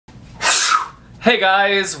Hey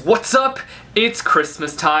guys, what's up? It's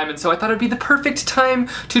Christmas time, and so I thought it'd be the perfect time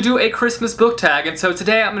to do a Christmas book tag. And so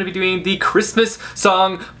today I'm going to be doing the Christmas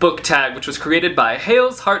song book tag, which was created by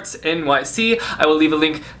Hales Hearts NYC. I will leave a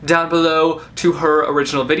link down below to her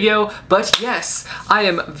original video. But yes, I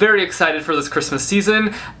am very excited for this Christmas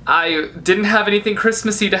season. I didn't have anything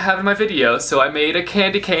Christmassy to have in my video, so I made a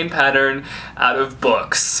candy cane pattern out of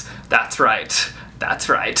books. That's right. That's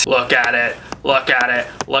right. Look at it. Look at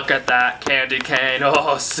it. Look at that candy cane.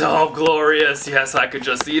 Oh, so glorious. Yes, I could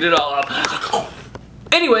just eat it all up.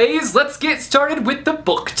 Anyways, let's get started with the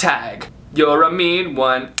book tag. You're a mean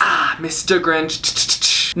one. Ah, Mr.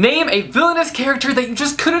 Grinch. Name a villainous character that you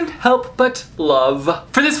just couldn't help but love.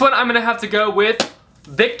 For this one, I'm gonna have to go with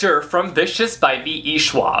Victor from Vicious by V.E.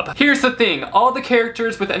 Schwab. Here's the thing, all the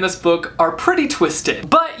characters within this book are pretty twisted,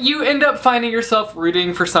 but you end up finding yourself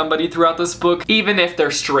rooting for somebody throughout this book, even if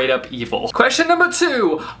they're straight up evil. Question number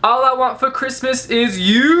 2, all I want for Christmas is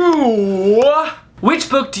you. Which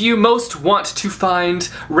book do you most want to find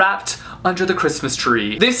wrapped under the Christmas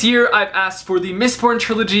tree? This year I've asked for the Mistborn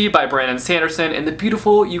trilogy by Brandon Sanderson in the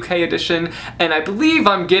beautiful UK edition, and I believe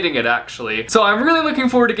I'm getting it actually. So I'm really looking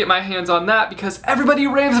forward to get my hands on that because everybody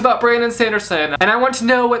raves about Brandon Sanderson, and I want to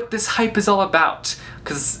know what this hype is all about,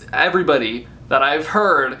 because everybody that I've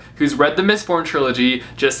heard who's read the Mistborn trilogy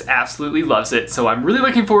just absolutely loves it. So I'm really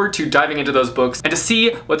looking forward to diving into those books and to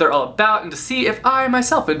see what they're all about and to see if I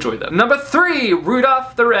myself enjoy them. Number 3,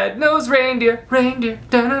 Rudolph the Red-Nosed Reindeer. Reindeer.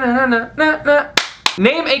 Da-na-na-na-na-na.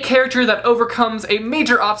 Name a character that overcomes a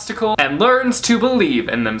major obstacle and learns to believe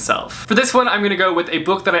in themselves. For this one, I'm gonna go with a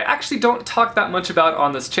book that I actually don't talk that much about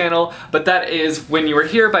on this channel, but that is When You Were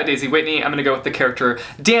Here by Daisy Whitney. I'm gonna go with the character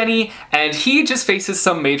Danny, and he just faces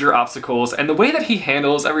some major obstacles, and the way that he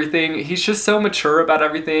handles everything, he's just so mature about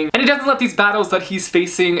everything, and he doesn't let these battles that he's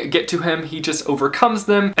facing get to him, he just overcomes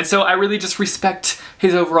them, and so I really just respect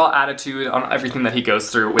his overall attitude on everything that he goes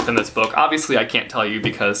through within this book. Obviously, I can't tell you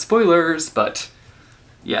because spoilers, but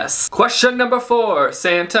yes. Question number 4,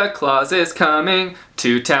 Santa Claus is coming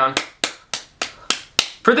to town.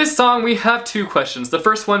 For this song, we have 2 questions. The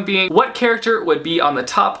first one being, what character would be on the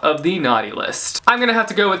top of the naughty list? I'm gonna have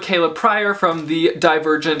to go with Caleb Pryor from the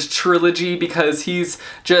Divergent trilogy because he's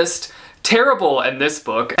just terrible in this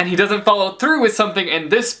book, and he doesn't follow through with something in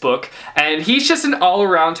this book, and he's just an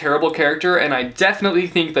all-around terrible character, and I definitely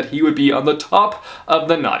think that he would be on the top of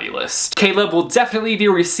the naughty list. Caleb will definitely be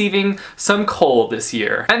receiving some coal this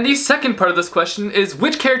year. And the second part of this question is,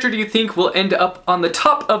 which character do you think will end up on the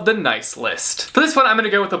top of the nice list? For this one, I'm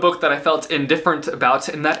gonna go with a book that I felt indifferent about,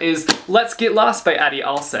 and that is Let's Get Lost by Addie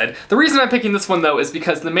Alsed. The reason I'm picking this one though is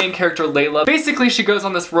because the main character, Layla, basically she goes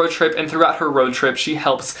on this road trip, and throughout her road trip she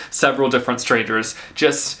helps several different strangers,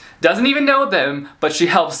 just doesn't even know them, but she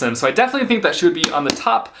helps them, so I definitely think that she would be on the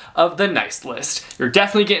top of the nice list. You're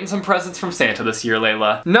definitely getting some presents from Santa this year,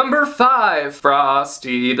 Layla. Number 5,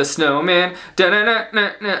 Frosty the Snowman.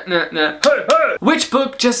 Da-na-na-na-na-na-na. Hey, hey! Which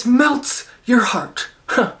book just melts your heart?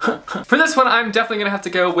 For this one, I'm definitely gonna have to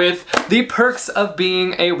go with The Perks of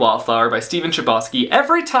Being a Wallflower by Stephen Chbosky.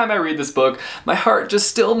 Every time I read this book, my heart just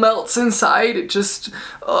still melts inside. It just,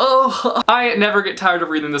 oh. I never get tired of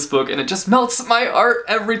reading this book, and it just melts my heart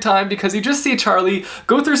every time because you just see Charlie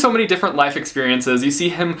go through so many different life experiences. You see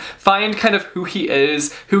him find kind of who he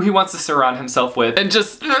is, who he wants to surround himself with, and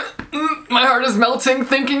just, my heart is melting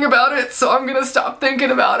thinking about it, so I'm gonna stop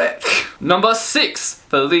thinking about it. Number 6,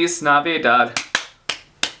 Feliz Navidad.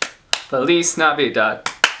 Feliz Navidad.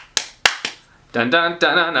 Dun dun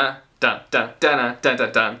dun dun dun dun dun dun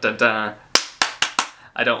dun dun dun dun.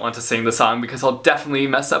 I don't want to sing the song because I'll definitely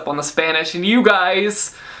mess up on the Spanish and you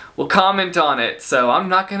guys will comment on it, so I'm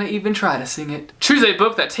not gonna even try to sing it. Choose a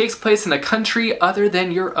book that takes place in a country other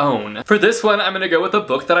than your own. For this one, I'm gonna go with a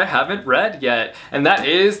book that I haven't read yet, and that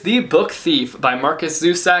is The Book Thief by Markus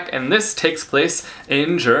Zusak, and this takes place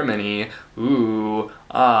in Germany. Ooh.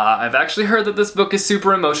 I've actually heard that this book is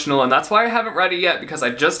super emotional, and that's why I haven't read it yet, because I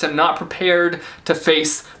just am not prepared to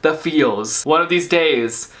face the feels. One of these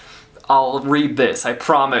days, I'll read this, I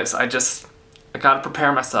promise. I gotta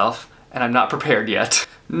prepare myself, and I'm not prepared yet.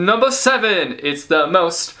 Number 7, it's the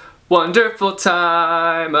most wonderful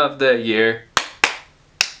time of the year.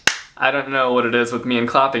 I don't know what it is with me and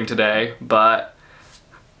clapping today, but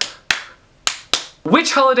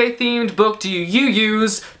which holiday-themed book do you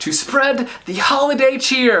use to spread the holiday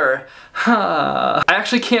cheer? I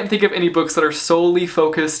actually can't think of any books that are solely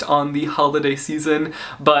focused on the holiday season,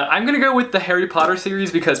 but I'm gonna go with the Harry Potter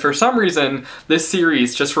series because for some reason this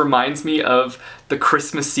series just reminds me of the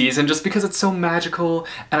Christmas season just because it's so magical,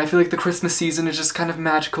 and I feel like the Christmas season is just kind of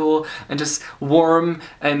magical and just warm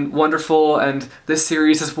and wonderful, and this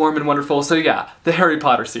series is warm and wonderful, so yeah, the Harry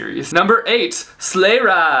Potter series. Number 8, Sleigh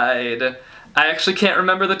Ride. I actually can't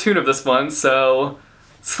remember the tune of this one, so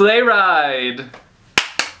Sleigh Ride.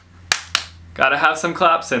 Gotta have some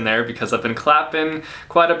claps in there because I've been clapping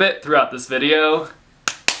quite a bit throughout this video.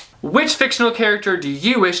 Which fictional character do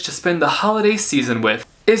you wish to spend the holiday season with?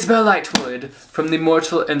 Isabel Lightwood from the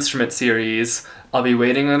Mortal Instrument series. I'll be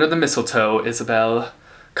waiting under the mistletoe, Isabel.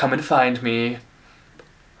 Come and find me.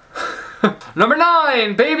 Number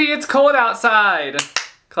 9, Baby It's Cold Outside.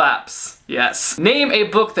 Claps, yes. Name a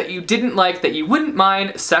book that you didn't like that you wouldn't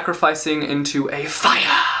mind sacrificing into a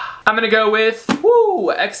fire. I'm gonna go with,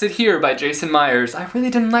 Exit Here by Jason Myers. I really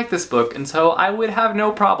didn't like this book, and so I would have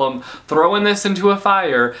no problem throwing this into a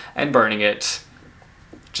fire and burning it.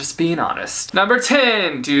 Just being honest. Number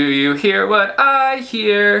 10, Do You Hear What I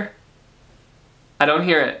Hear? I don't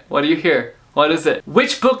hear it. What do you hear? What is it?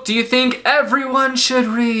 Which book do you think everyone should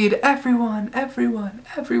read? Everyone, everyone,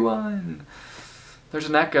 everyone. There's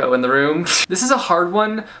an echo in the room. This is a hard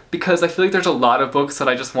one because I feel like there's a lot of books that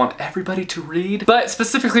I just want everybody to read, but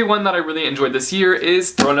specifically one that I really enjoyed this year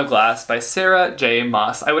is Throne of Glass by Sarah J.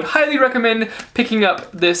 Maas. I would highly recommend picking up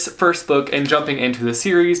this first book and jumping into the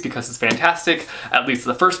series because it's fantastic. At least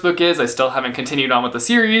the first book is. I still haven't continued on with the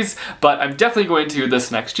series, but I'm definitely going to this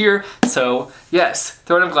next year. So yes,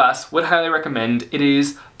 Throne of Glass, would highly recommend. It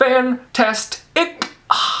is fantastic.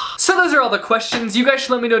 So those are all the questions. You guys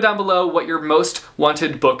should let me know down below what your most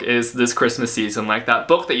wanted book is this Christmas season, like that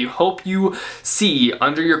book that you hope you see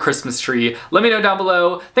under your Christmas tree. Let me know down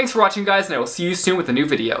below. Thanks for watching, guys, and I will see you soon with a new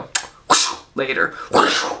video. Later.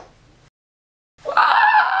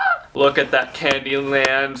 Look at that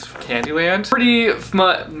Candyland. Candyland? Pretty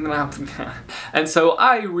and so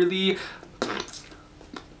I really...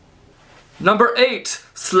 Number 8,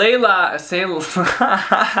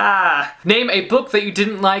 Name a book that you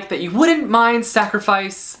didn't like that you wouldn't mind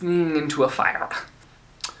sacrificing into a fire.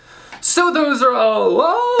 So those are all,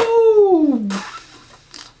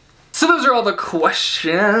 So those are all the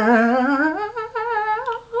questions.